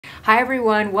Hi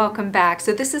everyone, welcome back.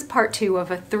 So this is part 2 of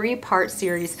a 3-part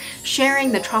series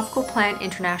sharing the Tropical Plant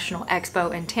International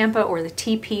Expo in Tampa, or the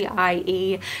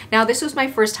TPIE. Now this was my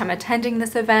first time attending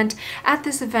this event. At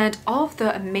this event, all of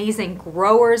the amazing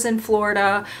growers in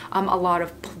Florida, a lot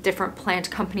of different plant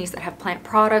companies that have plant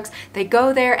products, they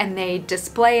go there and they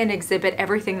display and exhibit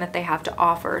everything that they have to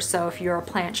offer. So if you're a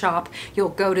plant shop, you'll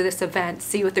go to this event,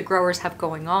 see what the growers have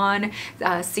going on,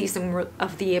 see some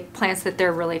of the plants that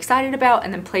they're really excited about,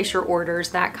 and then place your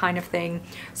orders, that kind of thing.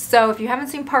 So if you haven't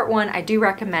seen part 1, I do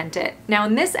recommend it. Now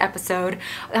in this episode,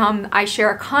 I share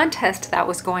a contest that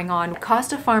was going on.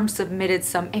 Costa Farms submitted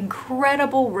some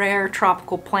incredible rare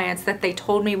tropical plants that they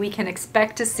told me we can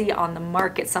expect to see on the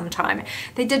market sometime.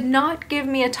 They did not give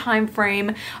me a time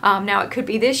frame. Now it could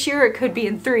be this year, it could be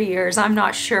in 3 years, I'm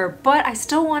not sure, but I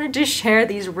still wanted to share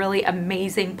these really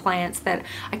amazing plants that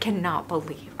I cannot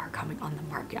believe are coming on the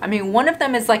market. I mean, one of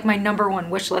them is like my #1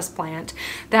 wish list plant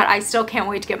that I still can't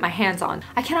wait to get my hands on.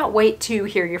 I cannot wait to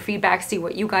hear your feedback, see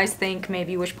what you guys think,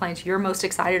 maybe which plants you're most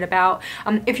excited about.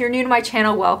 If you're new to my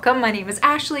channel, welcome. My name is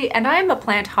Ashley and I am a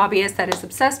plant hobbyist that is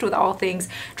obsessed with all things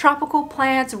tropical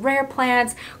plants, rare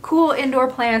plants, cool indoor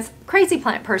plants, crazy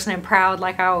plant person and proud,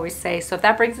 like I always say. So if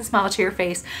that brings a smile to your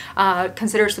face,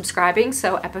 consider subscribing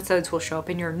so episodes will show up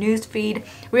in your news feed.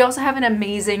 We also have an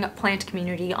amazing plant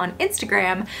community on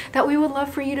Instagram that we would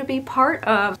love for you to be part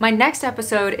of. My next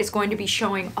episode is going to be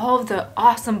showing all of the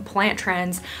awesome plant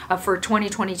trends for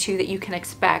 2022 that you can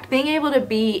expect. Being able to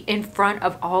be in front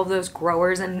of all of those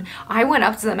growers, and I went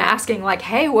up to them asking like,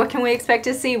 hey, what can we expect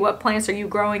to see? What plants are you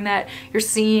growing that you're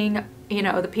seeing? You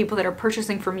know, the people that are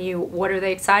purchasing from you, what are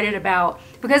they excited about?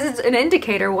 Because it's an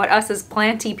indicator what us as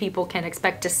planty people can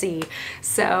expect to see.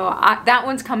 So that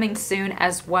one's coming soon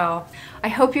as well. I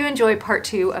hope you enjoy part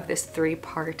 2 of this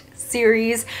 3-part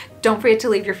series. Don't forget to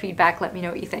leave your feedback. Let me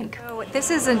know what you think. So this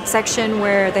is a section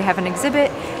where they have an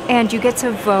exhibit and you get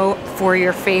to vote for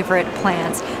your favorite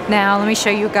plants. Now let me show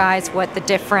you guys what the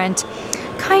different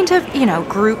kind of,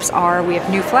 groups are. We have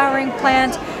new flowering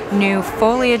plant, new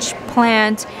foliage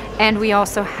plant, and we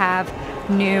also have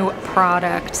new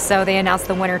product. So they announced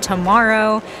the winner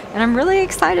tomorrow, and I'm really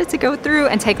excited to go through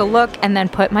and take a look and then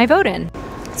put my vote in.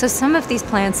 So some of these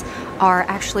plants are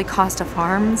actually Costa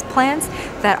Farms plants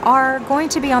that are going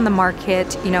to be on the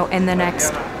market, in the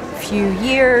next few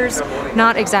years.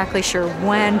 Not exactly sure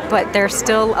when, but they're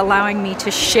still allowing me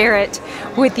to share it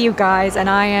with you guys, and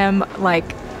I am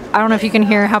like, I don't know if you can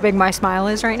hear how big my smile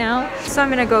is right now. So I'm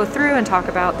gonna go through and talk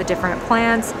about the different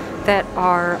plants that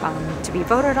are to be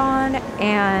voted on,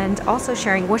 and also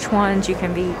sharing which ones you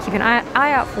can keep an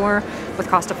eye out for with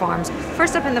Costa Farms.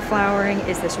 First up in the flowering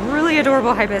is this really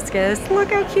adorable hibiscus.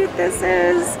 Look how cute this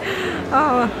is.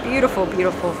 Oh, beautiful,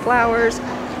 beautiful flowers.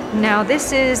 Now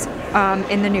this is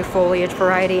in the new foliage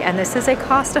variety, and this is a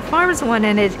Costa Farms one,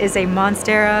 and it is a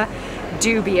Monstera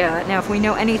dubia. Now if we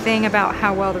know anything about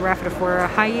how well the Rhaphidophora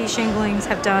hyee shinglings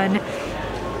have done,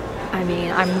 I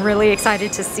mean, I'm really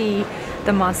excited to see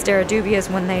the Monstera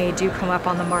dubias when they do come up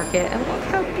on the market. And look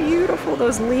how beautiful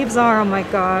those leaves are, oh my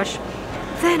gosh.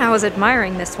 Then I was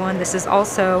admiring this one. This is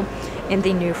also in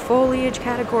the new foliage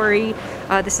category.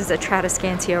 This is a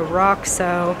Tradescantia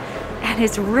Roxo, and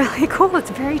it's really cool.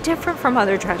 It's very different from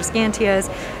other Tradescantias.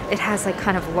 It has like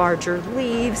kind of larger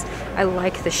leaves. I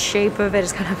like the shape of it.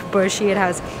 It's kind of bushy. It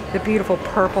has the beautiful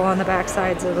purple on the back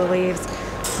sides of the leaves.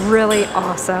 Really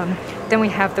awesome. Then we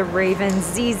have the Raven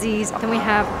ZZs. Then we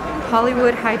have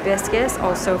Hollywood Hibiscus,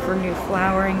 also for new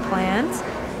flowering plants.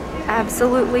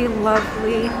 Absolutely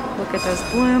lovely. Look at those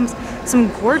blooms. Some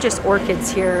gorgeous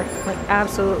orchids here, like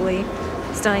absolutely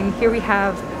stunning. Here we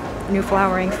have new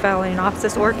flowering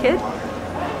Phalaenopsis orchid.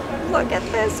 Look at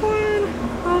this one.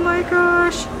 Oh my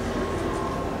gosh.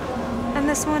 And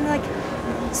this one, like,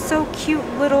 so cute,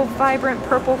 little vibrant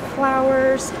purple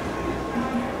flowers.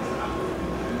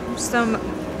 Some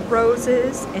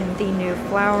roses in the new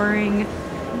flowering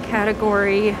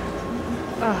category.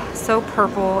 Oh, so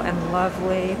purple and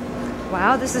lovely.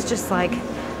 Wow, this is just like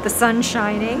the sun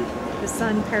shining, the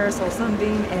sun parasol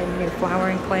sunbeam and new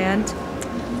flowering plant.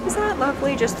 Isn't that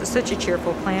lovely? Just such a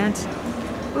cheerful plant.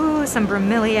 Ooh, some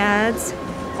bromeliads,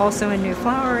 also in new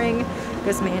flowering.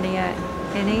 Gosmania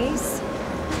innes.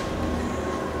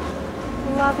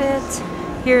 Love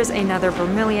it. Here's another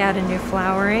bromeliad in new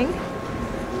flowering.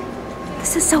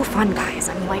 This is so fun, guys.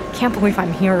 I'm like, can't believe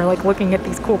I'm here, like looking at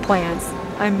these cool plants.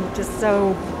 I'm just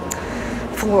so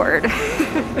floored.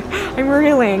 I'm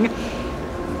reeling.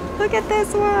 Look at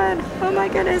this one. Oh my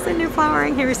goodness, a new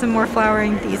flowering. Here's some more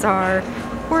flowering. These are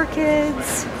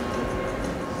orchids.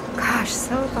 Gosh,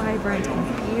 so vibrant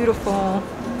and beautiful.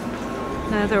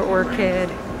 Another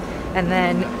orchid. And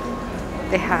then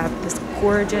They have this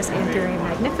gorgeous Anthurium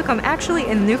magnificum, actually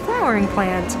a new flowering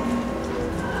plant.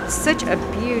 Such a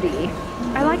beauty.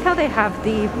 I like how they have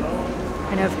the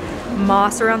kind of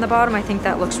moss around the bottom. I think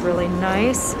that looks really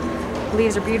nice.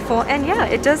 Leaves are beautiful, and yeah,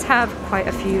 it does have quite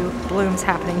a few blooms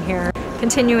happening here.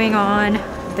 Continuing on,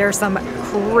 there's some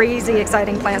crazy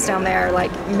exciting plants down there.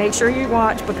 Like, make sure you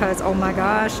watch because oh my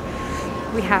gosh,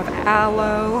 we have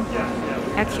aloe,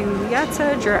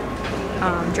 aculeata,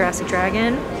 Jurassic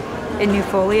Dragon in new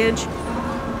foliage.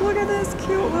 Look at this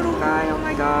cute little guy, oh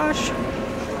my gosh.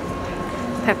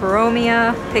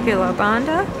 Peperomia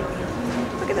piculobanda.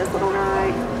 Look at this little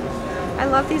guy. I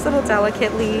love these little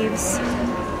delicate leaves.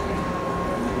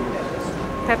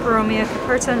 Peperomia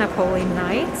caperta Napoli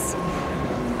Nights.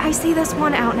 I see this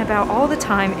one out and about all the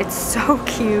time. It's so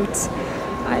cute.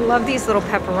 I love these little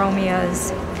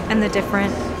peperomias and the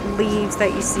different leaves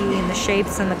that you see and the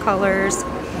shapes and the colors.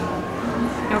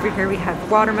 Over here we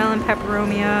have watermelon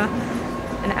peperomia,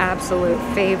 an absolute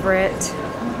favorite.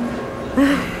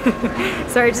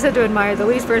 Sorry, I just had to admire the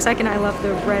leaves for a second. I love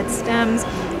the red stems.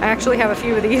 I actually have a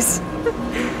few of these.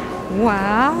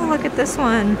 Wow, look at this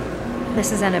one.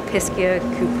 This is an Epischia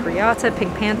cupreata,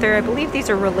 pink panther. I believe these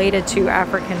are related to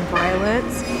African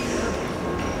violets.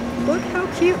 Look how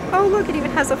cute. Oh look, it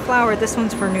even has a flower. This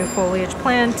one's for new foliage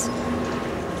plant.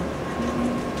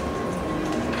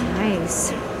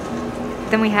 Nice.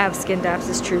 Then we have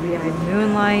Scindapsus trubii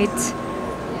moonlight.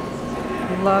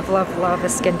 Love, love, love a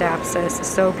Scindapsus. It's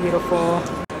so beautiful.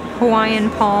 Hawaiian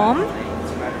palm.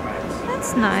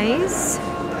 That's nice.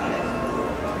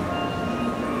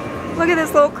 Look at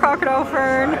this little crocodile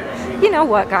fern. You know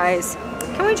what, guys?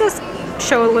 Can we just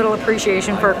show a little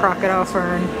appreciation for a crocodile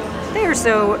fern? They are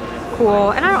so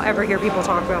cool, and I don't ever hear people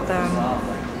talk about them.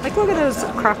 Like, look at those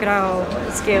crocodile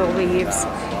scale leaves.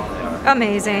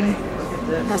 Amazing.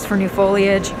 That's for new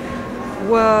foliage.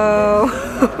 Whoa.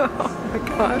 Oh my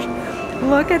gosh.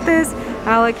 Look at this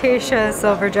Alocasia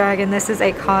silver dragon. This is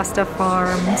a Costa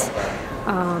Farms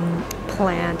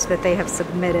plant that they have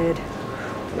submitted.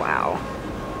 Wow.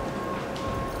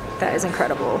 That is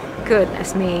incredible.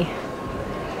 Goodness me.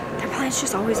 Their plants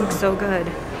just always look so good.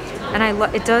 And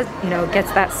it does, you know,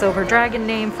 gets that silver dragon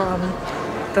name from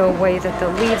the way that the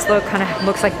leaves look, kind of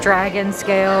looks like dragon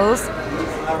scales.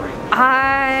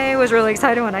 I was really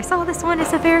excited when I saw this one.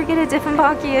 It's a variegated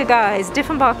Dieffenbachia, guys.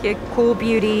 Dieffenbachia, cool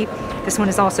beauty. This one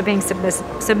is also being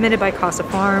submitted by Costa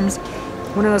Farms.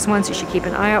 One of those ones you should keep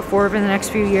an eye out for over the next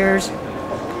few years.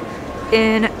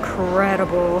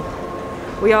 Incredible.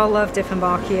 We all love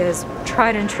Dieffenbachia's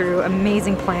tried and true,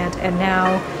 amazing plant, and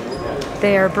now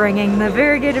they are bringing the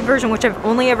variegated version, which I've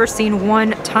only ever seen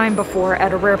one time before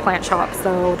at a rare plant shop.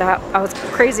 So that I was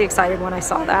crazy excited when I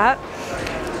saw that.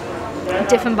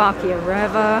 Dieffenbachia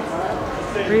Reva.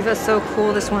 Reva's so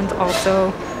cool. This one's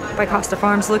also by Costa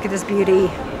Farms. Look at this beauty.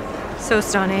 So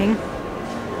stunning.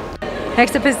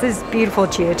 Next up is this beautiful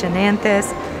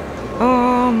Geogenanthus.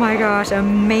 Oh my gosh,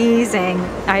 amazing.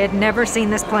 I had never seen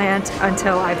this plant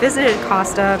until I visited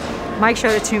Costa. Mike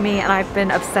showed it to me and I've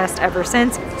been obsessed ever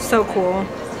since. So cool.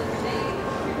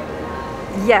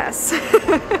 Yes.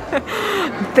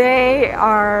 They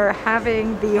are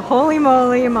having the holy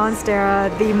moly monstera,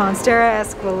 the Monstera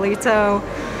Esqueleto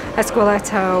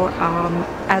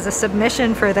as a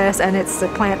submission for this, and it's a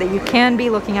plant that you can be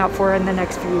looking out for in the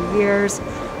next few years.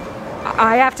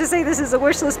 I have to say this is a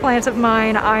wish list plant of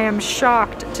mine. I am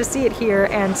shocked to see it here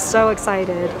and so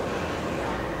excited.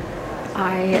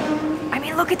 I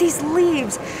mean, look at these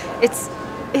leaves. It's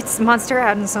Monstera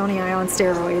adansonii on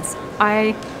steroids.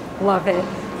 I love it.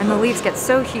 And the leaves get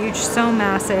so huge, so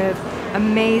massive,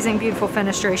 amazing, beautiful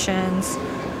fenestrations.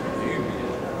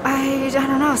 I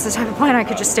don't know, it's the type of plant I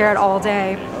could just stare at all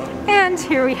day. And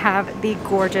here we have the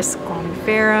gorgeous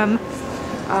Squamiferum.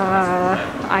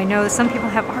 I know some people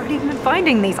have already been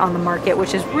finding these on the market,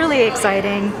 which is really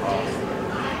exciting.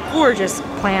 Gorgeous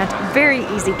plant, very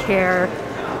easy care.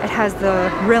 It has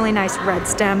the really nice red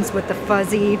stems with the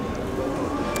fuzzy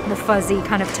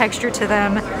kind of texture to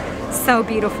them. So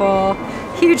beautiful.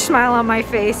 Huge smile on my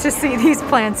face to see these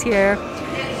plants here.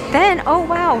 Then, oh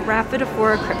wow,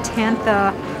 Rhaphidophora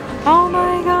cryptantha. Oh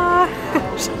my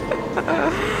gosh.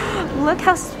 Look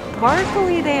how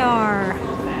sparkly they are.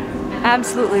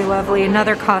 Absolutely lovely.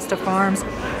 Another Costa Farms.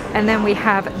 And then we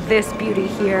have this beauty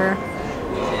here.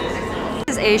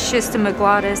 This is a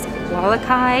Schistomyglotis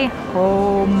wallacei.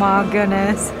 Oh my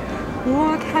goodness.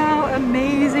 Look how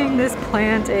amazing this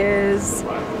plant is.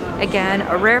 Again,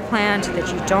 a rare plant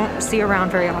that you don't see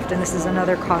around very often. This is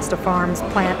another Costa Farms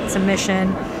plant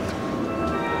submission.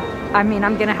 I mean,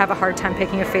 I'm gonna have a hard time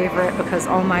picking a favorite because,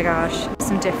 oh my gosh,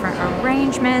 some different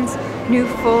arrangements, new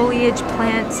foliage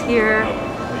plants here,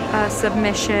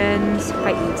 submissions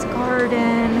by Eve's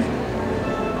Garden.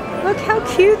 Look how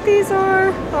cute these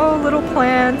are. Oh, little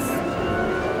plants,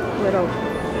 little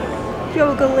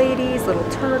yoga ladies, little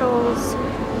turtles.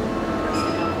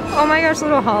 Oh my gosh,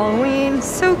 little Halloween,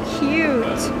 so cute.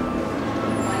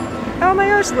 Oh my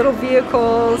gosh, little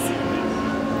vehicles.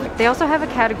 They also have a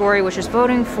category which is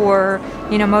voting for,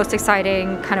 you know, most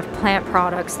exciting kind of plant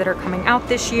products that are coming out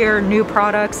this year, new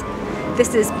products.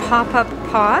 This is pop-up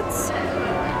pots.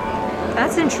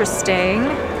 That's interesting.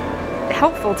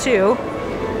 Helpful too.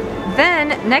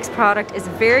 Then, next product is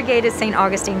variegated St.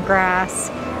 Augustine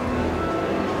grass.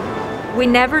 We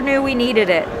never knew we needed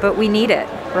it, but we need it,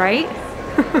 right?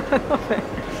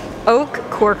 Oak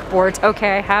cork boards.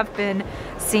 Okay, I have been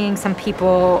seeing some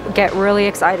people get really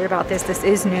excited about this. This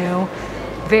is new.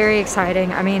 Very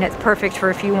exciting. I mean, it's perfect for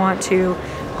if you want to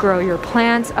grow your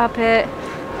plants up it.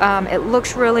 It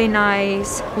looks really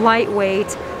nice,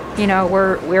 lightweight. You know,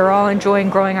 we're all enjoying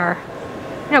growing our,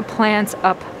 you know, plants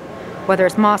up, whether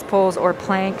it's moss poles or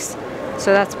planks.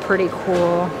 So that's pretty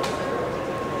cool.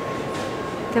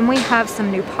 Then we have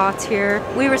some new pots here.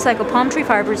 We recycle palm tree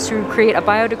fibers to create a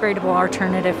biodegradable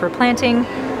alternative for planting.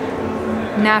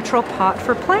 Natural pot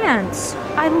for plants.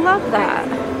 I love that.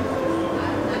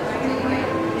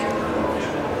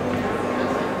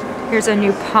 Here's a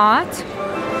new pot.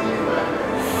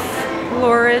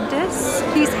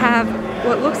 Floridus. These have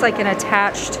what looks like an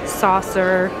attached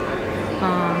saucer.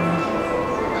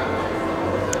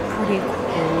 Pretty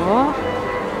cool.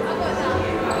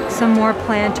 Some more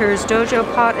planters. Dojo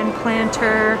pot and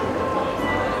planter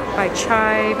by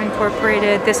Chive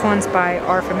Incorporated. This one's by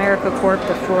ARF America Corp.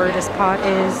 The Floridus pot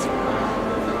is.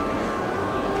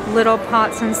 Little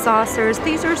pots and saucers.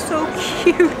 These are so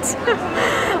cute.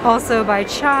 Also by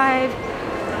Chive.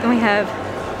 Then we have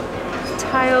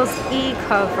Tiles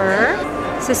E-cover.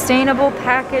 Sustainable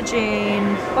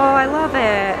packaging. Oh, I love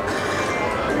it.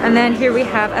 And then here we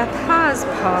have a Paz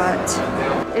pot.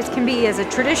 It can be as a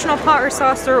traditional pot or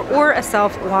saucer or a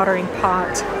self-watering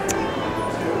pot.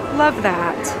 Love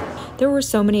that. There were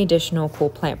so many additional cool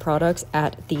plant products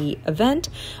at the event,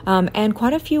 and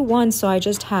quite a few won, so I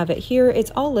just have it here.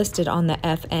 It's all listed on the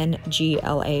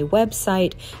FNGLA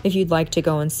website if you'd like to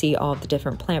go and see all of the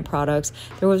different plant products.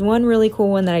 There was one really cool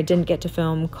one that I didn't get to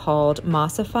film called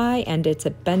Mossify, and it's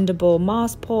a bendable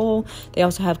moss pole. They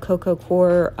also have Cocoa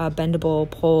Core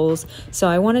bendable poles, so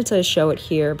I wanted to show it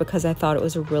here because I thought it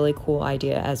was a really cool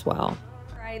idea as well.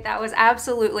 That was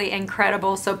absolutely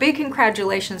incredible. So big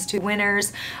congratulations to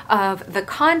winners of the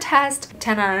contest.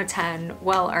 10 out of 10,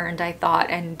 well earned, I thought,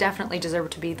 and definitely deserve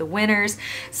to be the winners.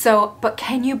 So, but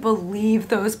can you believe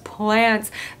those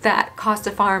plants that Costa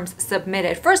Farms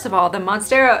submitted? First of all, the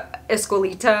Monstera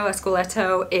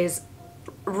Esqueleto is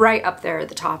right up there at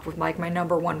the top with like my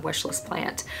 #1 wish list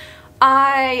plant.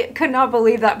 I could not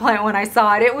believe that plant when I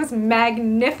saw it. It was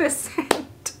magnificent.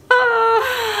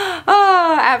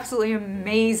 Oh, absolutely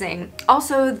amazing.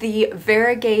 Also the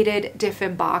variegated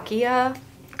Dieffenbachia.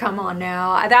 Come on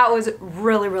now. That was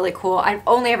really, really cool. I've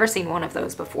only ever seen one of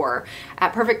those before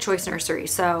at Perfect Choice Nursery.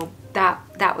 So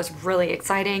that was really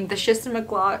exciting. The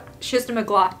Schistoglotis,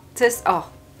 oh,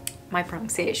 my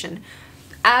pronunciation.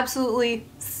 Absolutely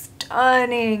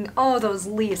stunning. Oh, those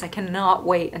leaves. I cannot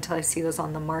wait until I see those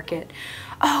on the market.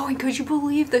 Oh, and could you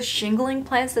believe the shingling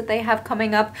plants that they have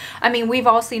coming up? I mean, we've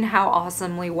all seen how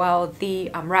awesomely well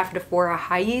the Rhaphidophora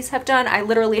hyes have done. I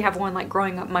literally have one like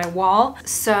growing up my wall.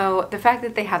 So the fact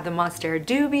that they have the Monstera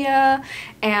dubia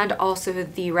and also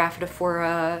the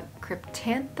Rhaphidophora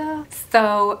cryptantha,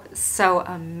 so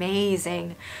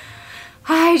amazing.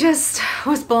 I just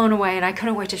was blown away and I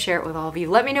couldn't wait to share it with all of you.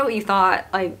 Let me know what you thought.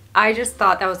 Like, I just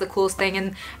thought that was the coolest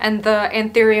thing, and the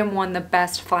Anthurium won the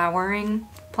best flowering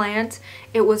plant.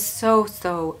 It was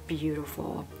so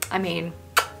beautiful. I mean,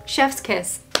 chef's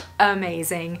kiss,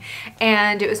 amazing.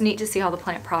 And it was neat to see all the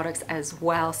plant products as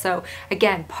well. So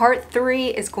again, part 3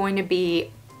 is going to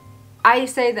be, I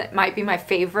say that might be my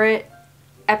favorite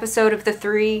episode of the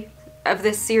 3 of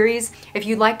this series. If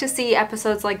you'd like to see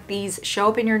episodes like these show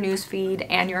up in your newsfeed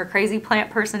and you're a crazy plant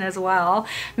person as well,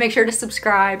 make sure to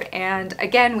subscribe. And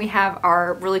again, we have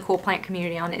our really cool plant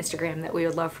community on Instagram that we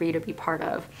would love for you to be part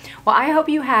of. Well, I hope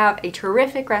you have a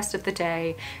terrific rest of the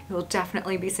day. You'll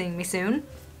definitely be seeing me soon.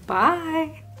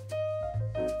 Bye!